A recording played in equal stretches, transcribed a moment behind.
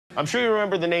I'm sure you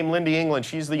remember the name Lynndie England.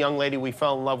 She's the young lady we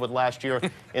fell in love with last year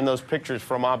in those pictures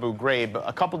from Abu Ghraib.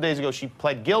 A couple days ago, she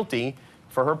pled guilty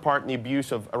for her part in the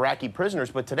abuse of Iraqi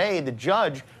prisoners. But today, the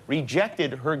judge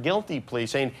rejected her guilty plea,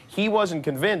 saying he wasn't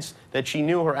convinced that she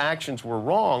knew her actions were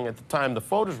wrong at the time the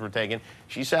photos were taken.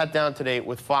 She sat down today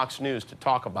with Fox News to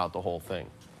talk about the whole thing.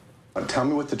 Tell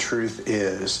me what the truth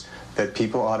is that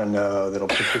people ought to know that'll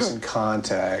put this in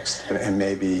context and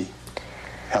maybe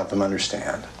help them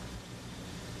understand.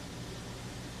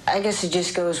 I guess it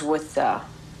just goes with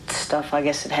stuff, I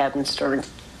guess it happens during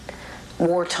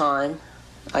wartime,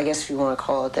 I guess if you want to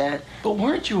call it that. But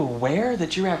weren't you aware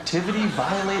that your activity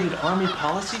violated Army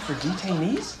policy for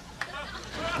detainees?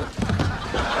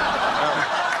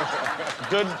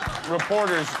 Good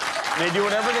reporters, they do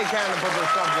whatever they can to put their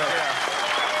subject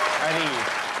at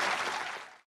ease.